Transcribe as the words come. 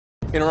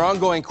In our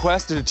ongoing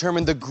quest to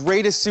determine the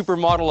greatest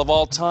supermodel of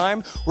all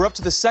time, we're up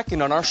to the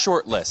second on our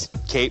short list,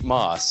 Kate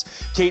Moss.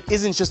 Kate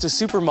isn't just a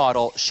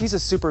supermodel, she's a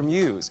super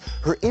muse.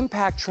 Her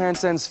impact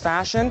transcends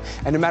fashion,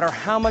 and no matter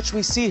how much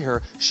we see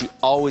her, she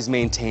always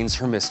maintains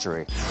her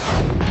mystery.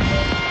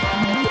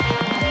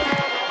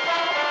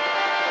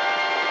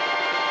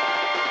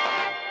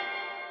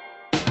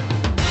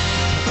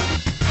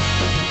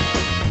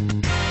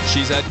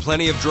 She's had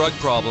plenty of drug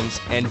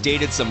problems and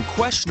dated some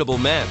questionable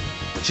men.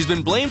 She's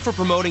been blamed for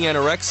promoting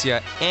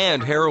anorexia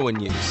and heroin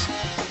use.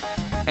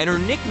 And her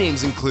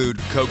nicknames include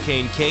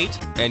Cocaine Kate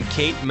and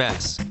Kate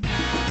Mess.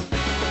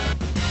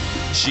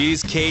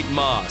 She's Kate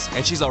Moss,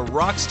 and she's a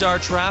rock star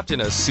trapped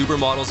in a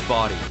supermodel's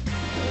body.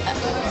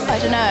 I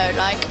don't know,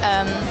 like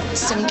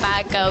some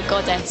bad girl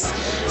goddess,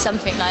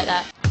 something like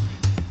that.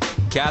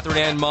 Catherine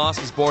Ann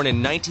Moss was born in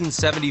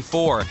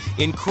 1974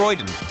 in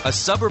Croydon, a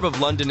suburb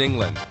of London,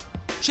 England.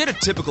 She had a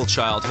typical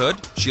childhood.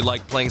 She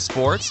liked playing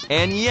sports,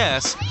 and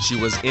yes, she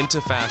was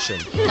into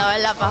fashion. No, I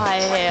love a high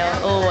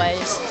heel,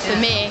 always. For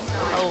me,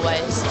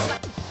 always.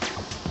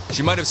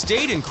 She might have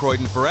stayed in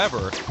Croydon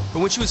forever,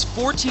 but when she was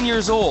 14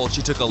 years old,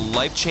 she took a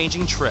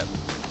life-changing trip.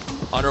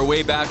 On her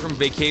way back from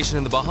vacation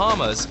in the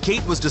Bahamas,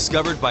 Kate was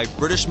discovered by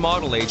British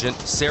model agent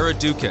Sarah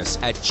Dukas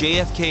at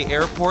JFK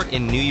Airport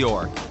in New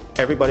York.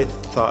 Everybody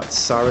thought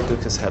Sarah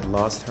Dukas had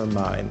lost her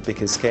mind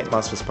because Kate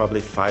Moss was probably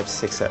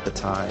 5'6" at the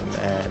time,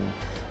 and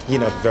you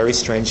know, very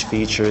strange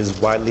features,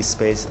 widely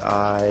spaced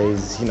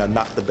eyes, you know,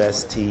 not the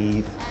best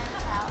teeth,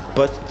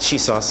 but she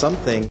saw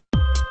something.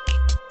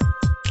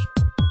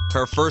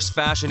 Her first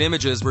fashion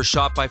images were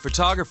shot by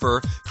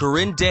photographer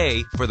Corinne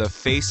Day for the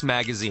Face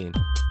magazine.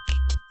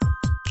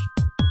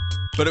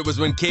 But it was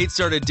when Kate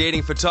started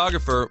dating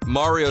photographer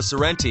Mario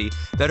Sorrenti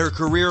that her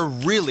career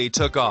really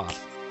took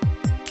off.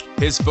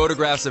 His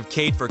photographs of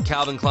Kate for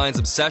Calvin Klein's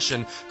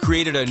Obsession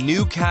created a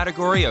new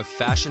category of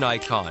fashion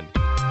icon,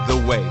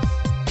 the waif.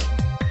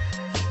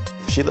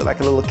 She looked like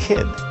a little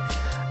kid,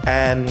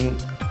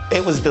 and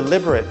it was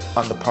deliberate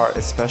on the part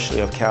especially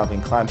of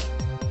Calvin Klein.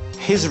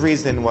 His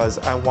reason was,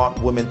 I want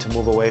women to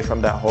move away from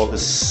that whole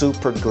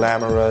super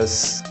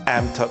glamorous,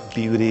 amped up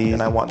beauty,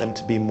 and I want them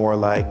to be more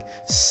like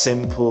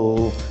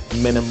simple,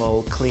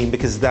 minimal, clean,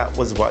 because that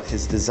was what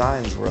his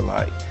designs were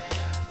like.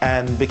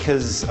 And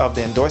because of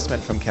the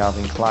endorsement from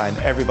Calvin Klein,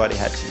 everybody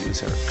had to use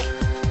her.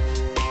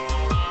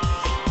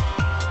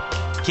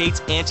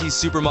 Kate's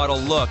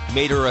anti-supermodel look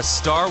made her a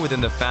star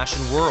within the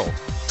fashion world.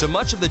 To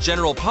much of the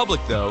general public,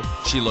 though,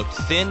 she looked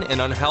thin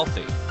and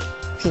unhealthy.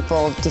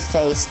 People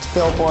defaced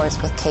billboards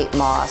with Kate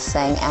Moss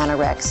saying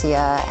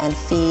anorexia and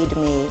feed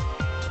me.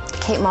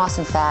 Kate Moss,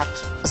 in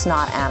fact, was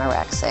not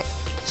anorexic.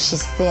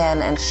 She's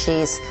thin and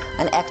she's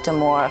an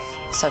ectomorph,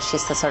 so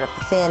she's the sort of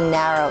thin,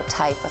 narrow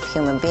type of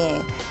human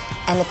being.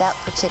 And at that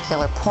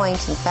particular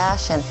point in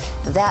fashion,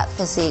 that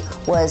physique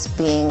was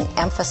being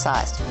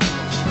emphasized.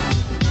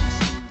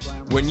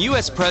 When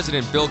U.S.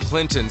 President Bill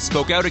Clinton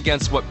spoke out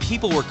against what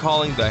people were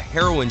calling the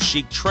heroin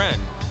chic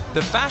trend,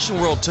 the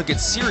fashion world took it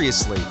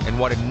seriously and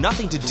wanted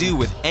nothing to do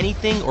with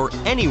anything or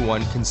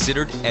anyone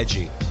considered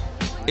edgy.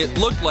 It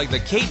looked like the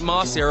Kate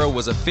Moss era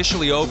was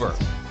officially over.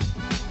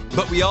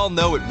 But we all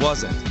know it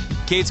wasn't.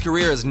 Kate's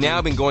career has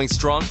now been going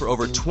strong for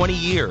over 20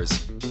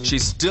 years. She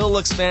still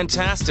looks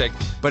fantastic,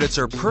 but it's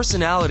her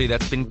personality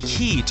that's been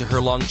key to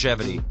her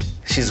longevity.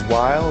 She's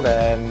wild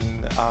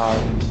and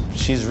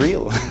she's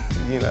real.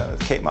 You know,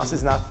 Kate Moss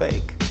is not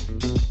fake.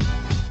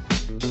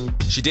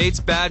 She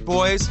dates bad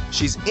boys,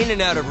 she's in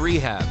and out of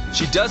rehab.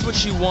 She does what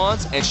she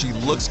wants and she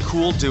looks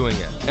cool doing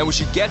it. And when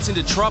she gets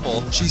into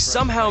trouble, she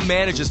somehow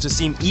manages to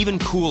seem even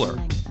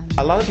cooler.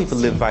 A lot of people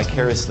live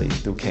vicariously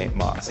through Kate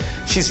Moss.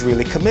 She's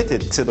really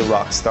committed to the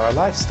rock star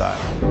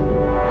lifestyle.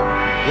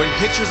 When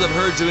pictures of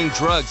her doing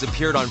drugs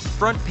appeared on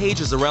front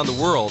pages around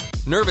the world,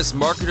 nervous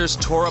marketers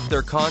tore up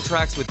their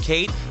contracts with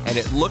Kate, and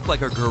it looked like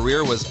her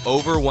career was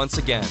over once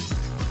again.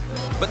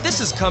 But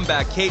this is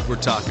comeback Kate we're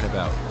talking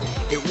about.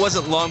 It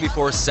wasn't long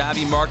before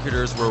savvy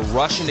marketers were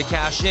rushing to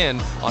cash in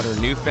on her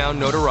newfound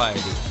notoriety.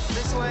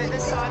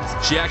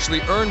 She actually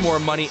earned more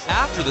money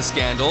after the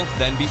scandal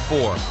than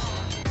before.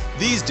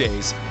 These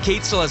days,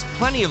 Kate still has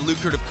plenty of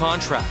lucrative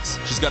contracts.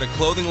 She's got a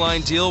clothing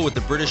line deal with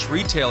the British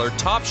retailer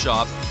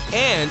Topshop,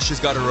 and she's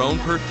got her own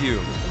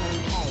perfume.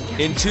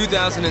 In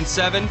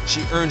 2007,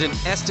 she earned an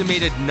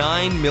estimated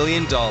 $9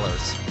 million.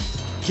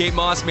 Kate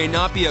Moss may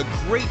not be a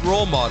great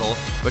role model,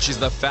 but she's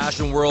the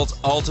fashion world's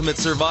ultimate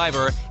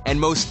survivor and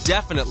most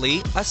definitely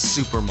a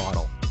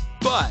supermodel.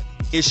 But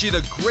is she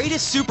the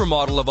greatest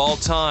supermodel of all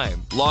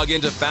time? Log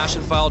into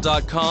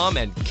fashionphile.com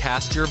and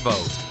cast your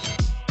vote.